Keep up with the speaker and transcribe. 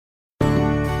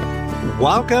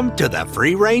Welcome to the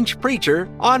Free Range Preacher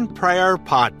on Prayer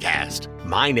podcast.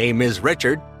 My name is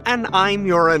Richard, and I'm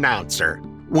your announcer.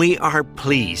 We are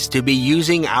pleased to be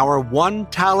using our one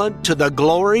talent to the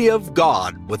glory of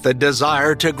God with a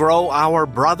desire to grow our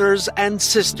brothers and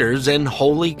sisters in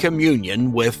Holy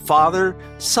Communion with Father,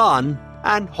 Son,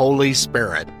 and Holy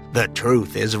Spirit. The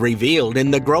truth is revealed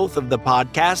in the growth of the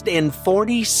podcast in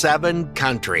 47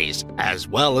 countries, as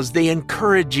well as the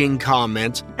encouraging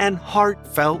comments and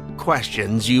heartfelt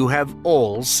questions you have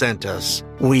all sent us.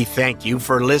 We thank you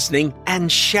for listening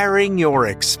and sharing your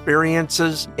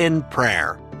experiences in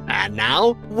prayer. And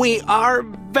now, we are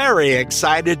very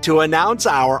excited to announce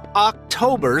our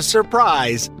October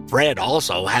surprise. Fred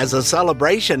also has a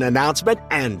celebration announcement,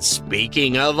 and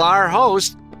speaking of our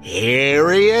host, here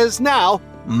he is now,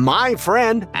 my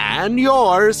friend and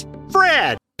yours,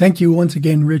 Fred. Thank you once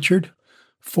again, Richard,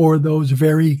 for those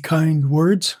very kind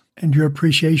words and your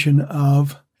appreciation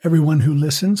of everyone who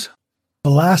listens. The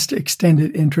last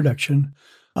extended introduction,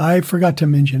 I forgot to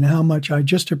mention how much I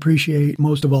just appreciate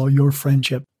most of all your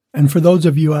friendship. And for those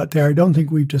of you out there, I don't think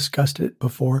we've discussed it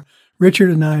before. Richard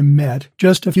and I met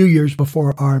just a few years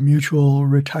before our mutual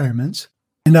retirements,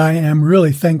 and I am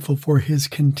really thankful for his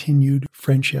continued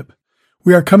friendship.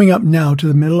 We are coming up now to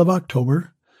the middle of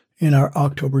October in our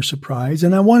October surprise,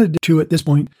 and I wanted to, at this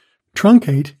point,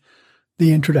 truncate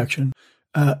the introduction.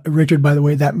 Richard, by the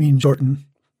way, that means shorten.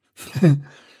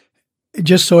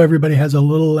 Just so everybody has a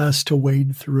little less to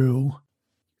wade through.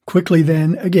 Quickly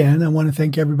then, again, I want to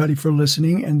thank everybody for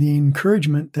listening and the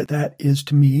encouragement that is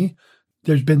to me.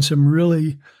 There's been some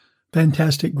really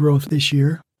fantastic growth this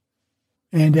year.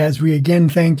 And as we again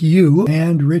thank you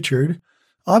and Richard,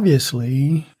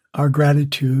 obviously, our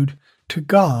gratitude to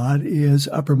God is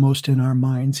uppermost in our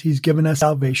minds. He's given us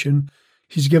salvation.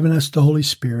 He's given us the Holy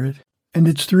Spirit. And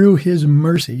it's through His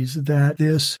mercies that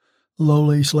this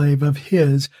lowly slave of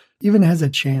His even has a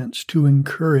chance to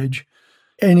encourage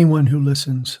anyone who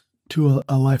listens to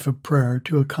a life of prayer,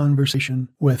 to a conversation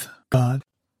with God.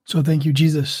 So thank you,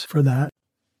 Jesus, for that.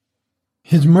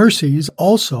 His mercies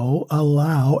also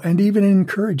allow and even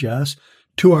encourage us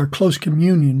to our close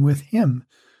communion with Him.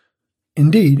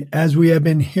 Indeed, as we have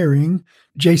been hearing,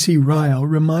 J.C. Ryle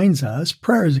reminds us,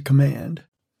 prayer is a command.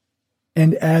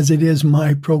 And as it is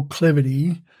my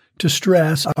proclivity to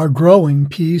stress our growing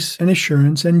peace and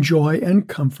assurance and joy and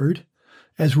comfort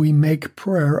as we make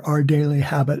prayer our daily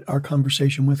habit, our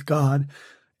conversation with God,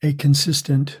 a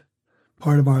consistent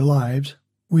part of our lives,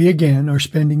 we again are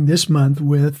spending this month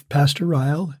with Pastor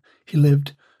Ryle. He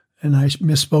lived, and I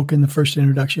misspoke in the first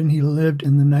introduction, he lived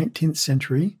in the 19th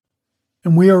century.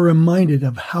 And we are reminded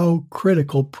of how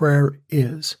critical prayer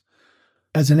is.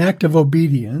 As an act of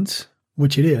obedience,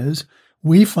 which it is,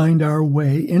 we find our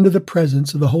way into the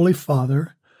presence of the Holy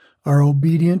Father, our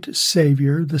obedient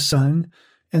Savior, the Son,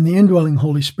 and the indwelling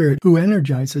Holy Spirit, who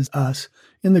energizes us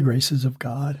in the graces of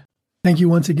God. Thank you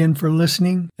once again for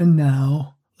listening, and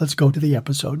now let's go to the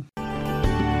episode.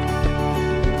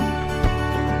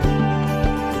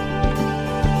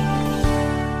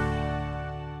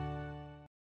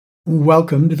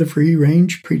 Welcome to the Free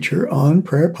Range Preacher on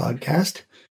Prayer podcast.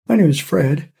 My name is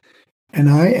Fred, and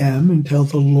I am, until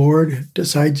the Lord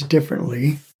decides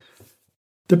differently,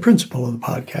 the principal of the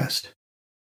podcast.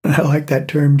 And I like that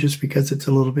term just because it's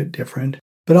a little bit different.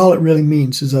 But all it really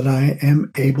means is that I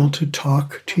am able to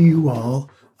talk to you all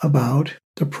about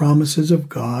the promises of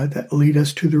God that lead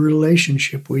us to the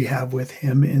relationship we have with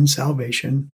Him in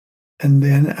salvation, and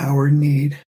then our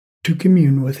need to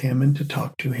commune with Him and to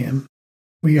talk to Him.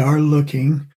 We are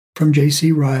looking from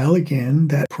J.C. Ryle again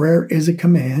that prayer is a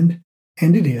command,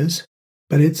 and it is,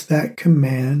 but it's that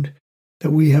command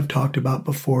that we have talked about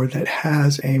before that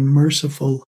has a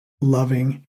merciful,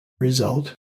 loving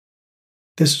result.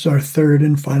 This is our third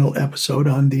and final episode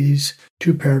on these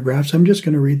two paragraphs. I'm just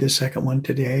going to read the second one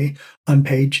today on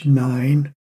page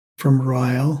 9 from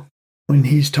Ryle when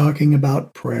he's talking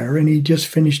about prayer, and he just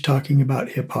finished talking about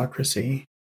hypocrisy.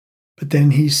 But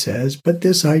then he says, "But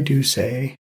this I do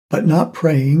say, but not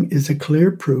praying is a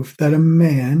clear proof that a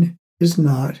man is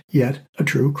not yet a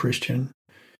true Christian.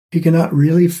 He cannot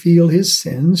really feel his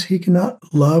sins. He cannot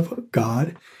love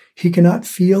God. He cannot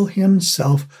feel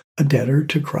himself a debtor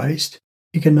to Christ.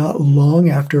 He cannot long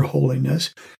after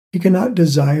holiness. He cannot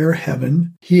desire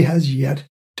heaven. He has yet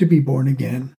to be born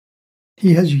again.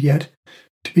 He has yet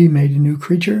to be made a new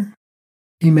creature.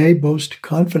 He may boast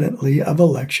confidently of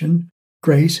election,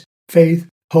 grace, faith,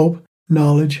 hope,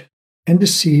 knowledge, and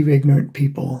deceive ignorant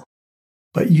people.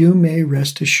 But you may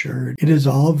rest assured it is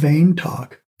all vain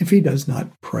talk if he does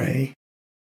not pray."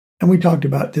 And we talked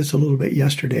about this a little bit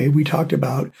yesterday. We talked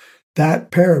about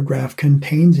that paragraph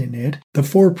contains in it the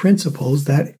 4 principles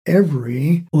that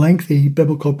every lengthy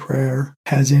biblical prayer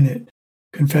has in it: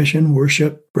 confession,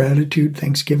 worship, gratitude,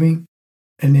 thanksgiving,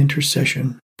 and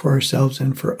intercession for ourselves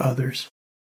and for others.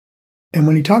 And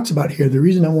when he talks about here, the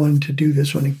reason I wanted to do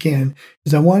this one again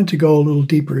is I wanted to go a little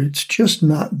deeper. It's just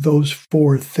not those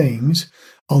 4 things,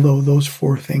 although those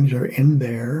 4 things are in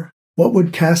there. What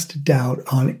would cast doubt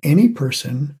on any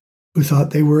person who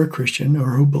thought they were a Christian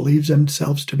or who believes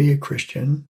themselves to be a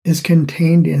Christian is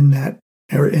contained in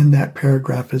that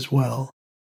paragraph as well.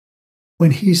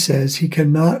 When he says he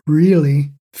cannot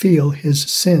really feel his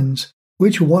sins,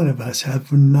 which one of us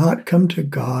have not come to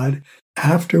God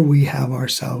after we have our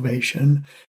salvation,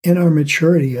 in our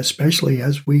maturity, especially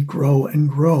as we grow and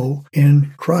grow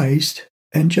in Christ,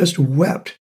 and just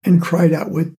wept and cried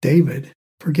out with David,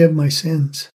 "Forgive my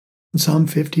sins." In Psalm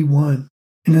 51.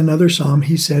 In another psalm,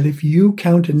 he said, "If you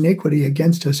count iniquity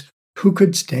against us, who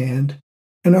could stand?"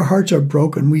 And our hearts are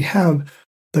broken. We have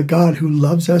the God who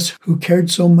loves us, who cared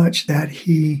so much that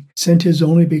he sent his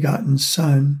only begotten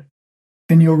Son.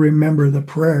 And you'll remember the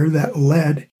prayer that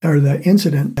led, or the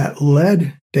incident that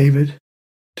led David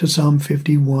to Psalm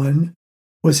 51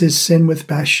 was his sin with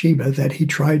Bathsheba that he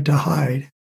tried to hide.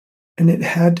 And it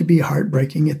had to be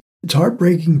heartbreaking. It's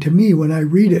heartbreaking to me when I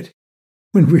read it,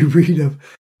 when we read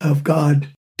of God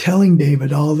telling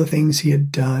David all the things he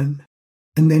had done.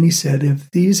 And then he said, if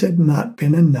these had not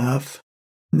been enough,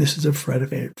 and this is a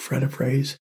Fred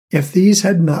phrase, if these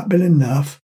had not been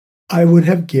enough, I would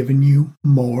have given you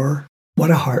more. What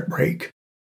a heartbreak.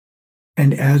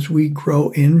 And as we grow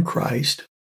in Christ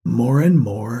more and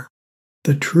more,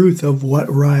 the truth of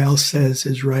what Ryle says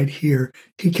is right here.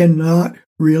 He cannot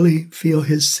really feel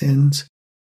his sins.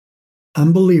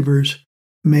 Unbelievers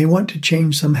may want to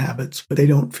change some habits, but they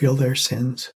don't feel their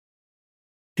sins.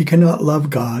 He cannot love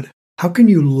God. How can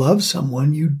you love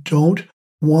someone you don't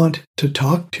want to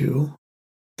talk to,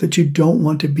 that you don't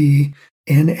want to be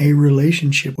in a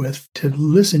relationship with, to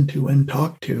listen to and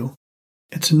talk to?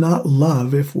 It's not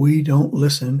love if we don't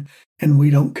listen and we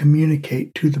don't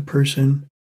communicate to the person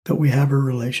that we have a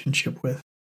relationship with.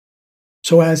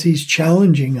 So as he's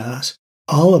challenging us,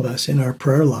 all of us in our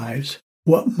prayer lives,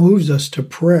 what moves us to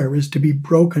prayer is to be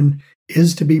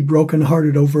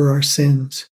brokenhearted over our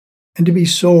sins, and to be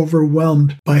so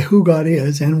overwhelmed by who God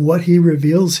is and what he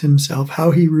reveals himself,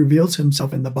 how he reveals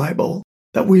himself in the Bible,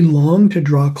 that we long to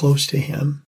draw close to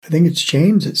him. I think it's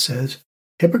James that says,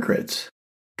 hypocrites,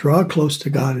 draw close to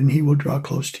God and he will draw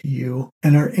close to you.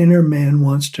 And our inner man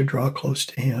wants to draw close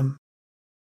to him.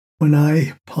 When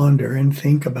I ponder and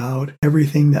think about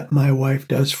everything that my wife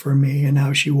does for me and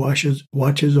how she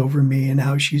watches over me and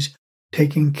how she's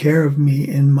taking care of me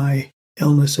in my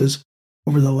illnesses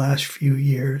over the last few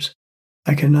years,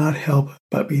 I cannot help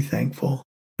but be thankful,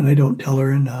 and I don't tell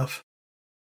her enough.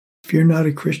 If you're not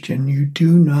a Christian, you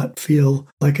do not feel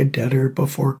like a debtor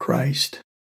before Christ.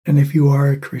 And if you are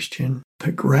a Christian,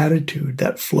 the gratitude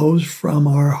that flows from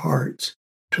our hearts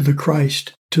to the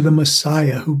Christ, to the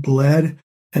Messiah who bled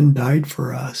and died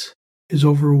for us, is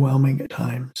overwhelming at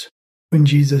times. When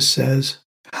Jesus says,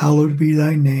 "Hallowed be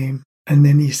thy name," and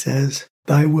then he says,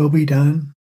 "Thy will be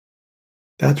done,"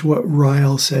 that's what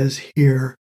Ryle says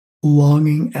here,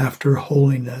 longing after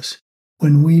holiness.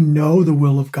 When we know the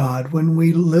will of God, when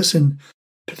we listen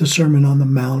to the Sermon on the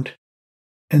Mount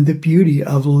and the beauty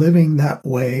of living that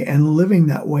way and living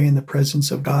that way in the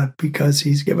presence of God, because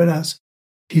he's given us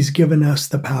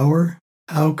the power.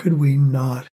 How could we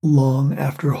not long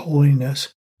after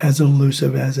holiness, as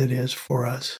elusive as it is for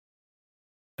us?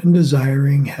 And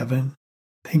desiring heaven.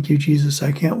 Thank you, Jesus.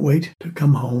 I can't wait to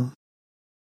come home.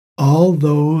 All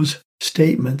those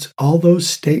statements, all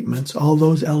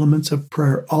those elements of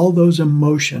prayer, all those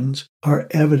emotions are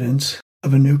evidence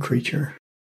of a new creature.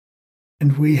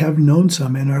 And we have known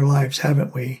some in our lives,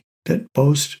 haven't we, that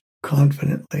boast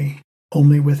confidently,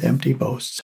 only with empty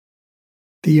boasts.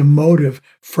 The emotive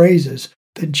phrases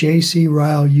that J.C.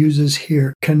 Ryle uses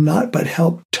here cannot but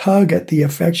help tug at the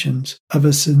affections of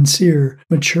a sincere,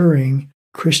 maturing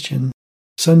Christian.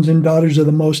 Sons and daughters of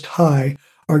the Most High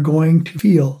are going to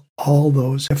feel all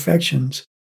those affections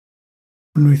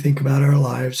when we think about our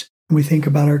lives, and we think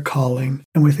about our calling,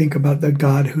 and we think about the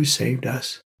God who saved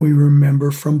us. We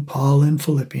remember from Paul in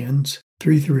Philippians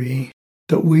 3:3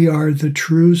 that we are the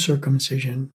true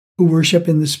circumcision, who worship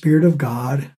in the Spirit of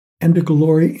God and to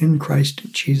glory in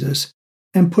Christ Jesus,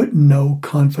 and put no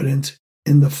confidence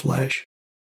in the flesh.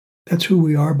 That's who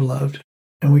we are, beloved,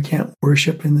 and we can't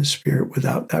worship in the Spirit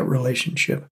without that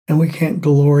relationship. And we can't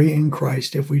glory in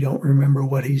Christ if we don't remember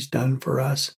what he's done for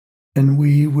us. And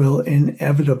we will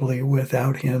inevitably,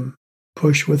 without him,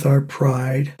 push with our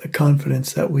pride the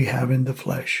confidence that we have in the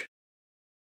flesh.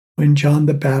 When John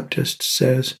the Baptist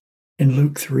says in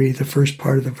Luke 3, the first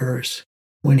part of the verse,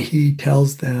 when he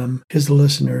tells them, his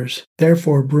listeners,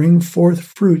 therefore bring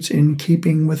forth fruits in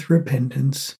keeping with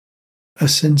repentance. A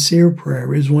sincere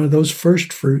prayer is one of those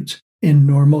first fruits in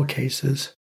normal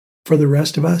cases. For the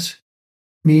rest of us,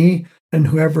 me and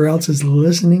whoever else is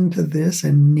listening to this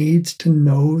and needs to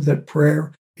know that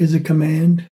prayer is a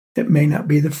command, it may not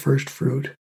be the first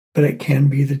fruit, but it can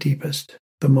be the deepest,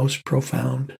 the most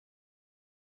profound.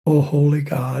 O holy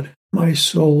God, my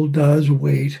soul does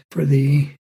wait for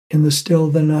thee in the still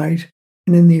of the night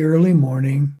and in the early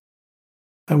morning.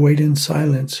 I wait in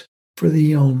silence for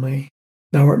thee only.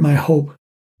 Thou art my hope.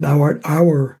 Thou art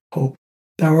our hope.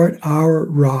 Thou art our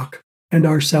rock and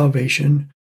our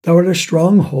salvation. Thou art a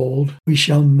stronghold. We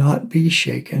shall not be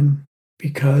shaken,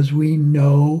 because we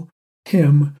know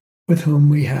him with whom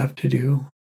we have to do.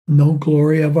 No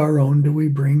glory of our own do we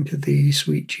bring to thee,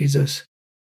 sweet Jesus.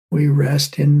 We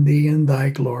rest in thee and thy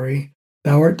glory.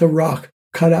 Thou art the rock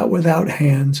cut out without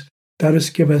hands. Thou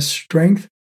dost give us strength.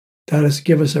 Thou dost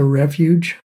give us a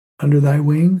refuge under thy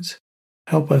wings.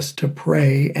 Help us to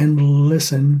pray and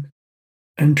listen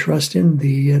and trust in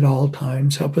thee at all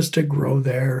times. Help us to grow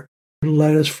there.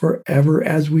 Let us forever,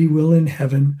 as we will in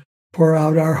heaven, pour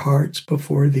out our hearts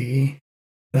before thee.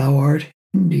 Thou art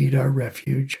indeed our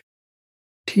refuge.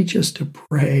 Teach us to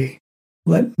pray.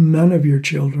 Let none of your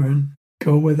children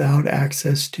go without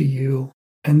access to you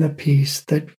and the peace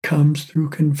that comes through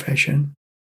confession,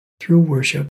 through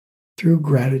worship, through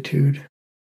gratitude,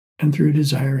 and through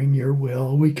desiring your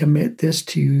will. We commit this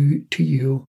to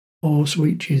you, O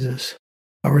sweet Jesus,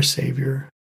 our Savior.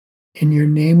 In your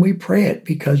name we pray it,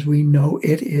 because we know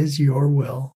it is your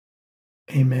will.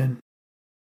 Amen.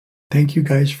 Thank you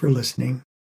guys for listening.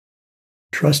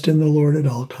 Trust in the Lord at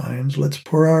all times. Let's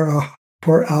pour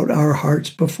out our hearts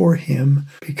before him,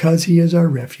 because he is our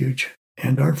refuge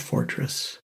and our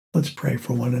fortress. Let's pray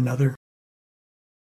for one another.